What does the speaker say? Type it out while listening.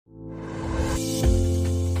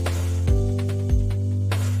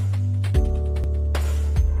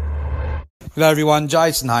G'day everyone,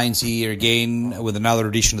 Jason Haines here again with another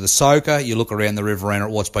edition of the Soaker. You look around the Riverina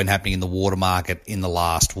at what's been happening in the water market in the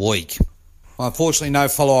last week. Well, unfortunately, no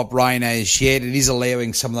follow-up rain as yet. It is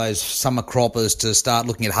allowing some of those summer croppers to start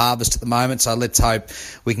looking at harvest at the moment, so let's hope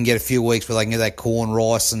we can get a few weeks where they can get that corn,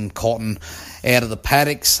 rice and cotton out of the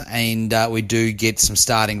paddocks, and we do get some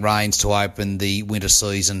starting rains to open the winter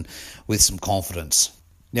season with some confidence.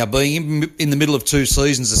 Now, being in the middle of two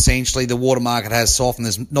seasons, essentially, the water market has softened.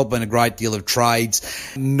 There's not been a great deal of trades.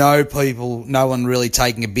 No one really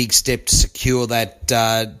taking a big step to secure that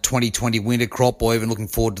 2020 winter crop or even looking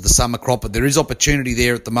forward to the summer crop. But there is opportunity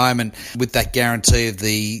there at the moment with that guarantee of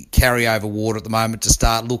the carryover water at the moment to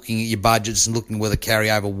start looking at your budgets and looking whether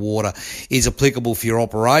carryover water is applicable for your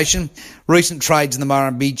operation. Recent trades in the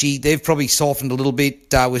Murrumbidgee, they've probably softened a little bit.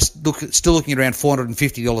 We're still looking at around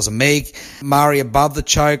 $450 a meg. Murray above the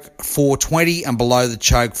choke, $420, and below the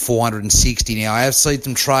choke, $460. Now, I have seen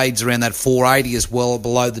some trades around that $480 as well,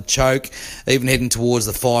 below the choke, even heading towards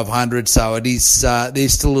the $500. So it is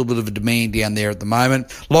there's still a little bit of a demand down there at the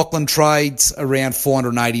moment. Lachlan trades around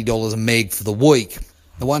 $480 a meg for the week.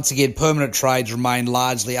 Now, once again, permanent trades remain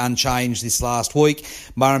largely unchanged this last week.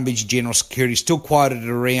 Murrumbidgee General Security still quoted at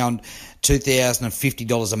around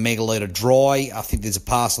 $2,050 a megalitre dry. I think there's a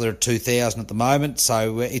parcel there at $2,000 at the moment,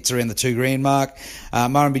 so it's around the $2,000 mark.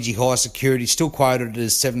 Murrumbidgee High Security still quoted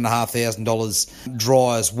as $7,500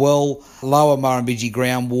 dry as well. Lower Murrumbidgee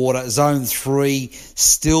groundwater, Zone 3,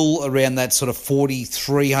 still around that sort of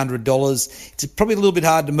 $4,300. It's probably a little bit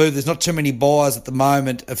hard to move. There's not too many buyers at the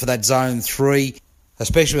moment for that Zone 3.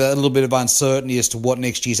 Especially with a little bit of uncertainty as to what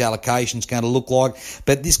next year's allocation is going to look like.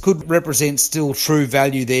 But this could represent still true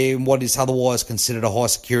value there in what is otherwise considered a high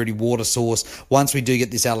security water source once we do get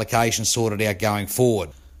this allocation sorted out going forward.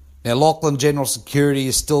 Now, Lachlan General Security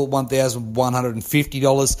is still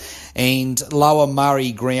 $1,150, and Lower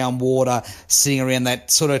Murray groundwater sitting around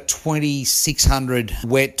that sort of 2,600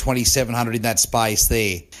 wet, 2,700 in that space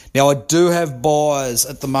there. Now, I do have buyers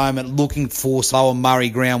at the moment looking for Lower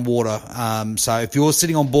Murray groundwater. So if you're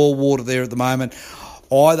sitting on bore water there at the moment,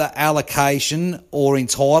 either allocation or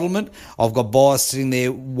entitlement, I've got buyers sitting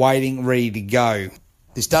there waiting, ready to go.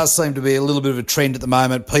 This does seem to be a little bit of a trend at the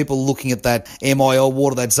moment. People looking at that MIL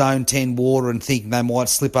water, that Zone 10 water, and thinking they might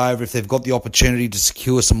slip over if they've got the opportunity to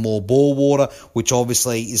secure some more bore water, which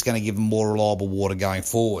obviously is going to give them more reliable water going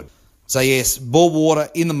forward. So yes, bore water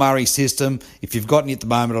in the Murray system. If you've got any at the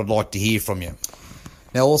moment, I'd like to hear from you.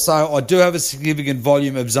 Now also, I do have a significant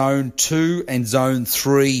volume of Zone 2 and Zone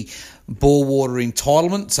 3 bore water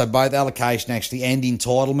entitlement, so both allocation actually and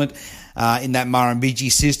entitlement in that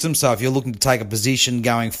Murrumbidgee system. So if you're looking to take a position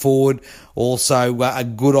going forward, also a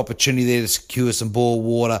good opportunity there to secure some bore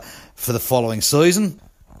water for the following season.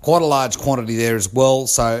 Quite a large quantity there as well,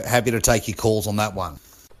 so happy to take your calls on that one.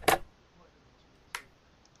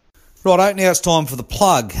 Right, now it's time for the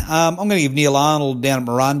plug. I'm going to give Neil Arnold down at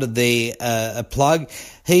Miranda there a plug.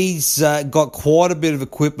 He's got quite a bit of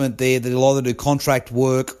equipment there that he'll either do contract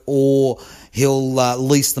work or he'll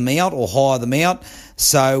lease them out or hire them out.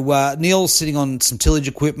 So Neil's sitting on some tillage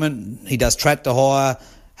equipment. He does tractor hire,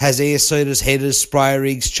 has air seeders, headers, sprayer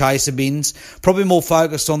rigs, chaser bins. Probably more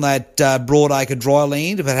focused on that broadacre dry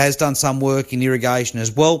land, but has done some work in irrigation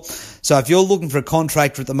as well. So if you're looking for a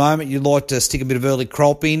contractor at the moment, you'd like to stick a bit of early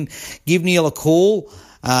crop in, give Neil a call,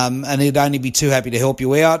 and he'd only be too happy to help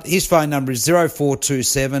you out. His phone number is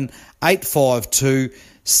 0427 852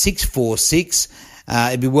 646.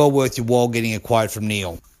 It'd be well worth your while getting a quote from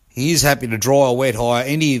Neil. He is happy to dry or wet hire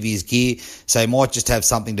any of his gear, so he might just have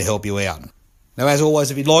something to help you out. Now, as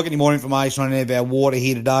always, if you'd like any more information on any of our water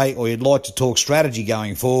here today, or you'd like to talk strategy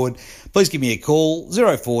going forward, please give me a call,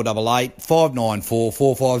 0488 594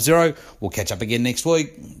 450. We'll catch up again next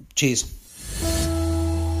week. Cheers.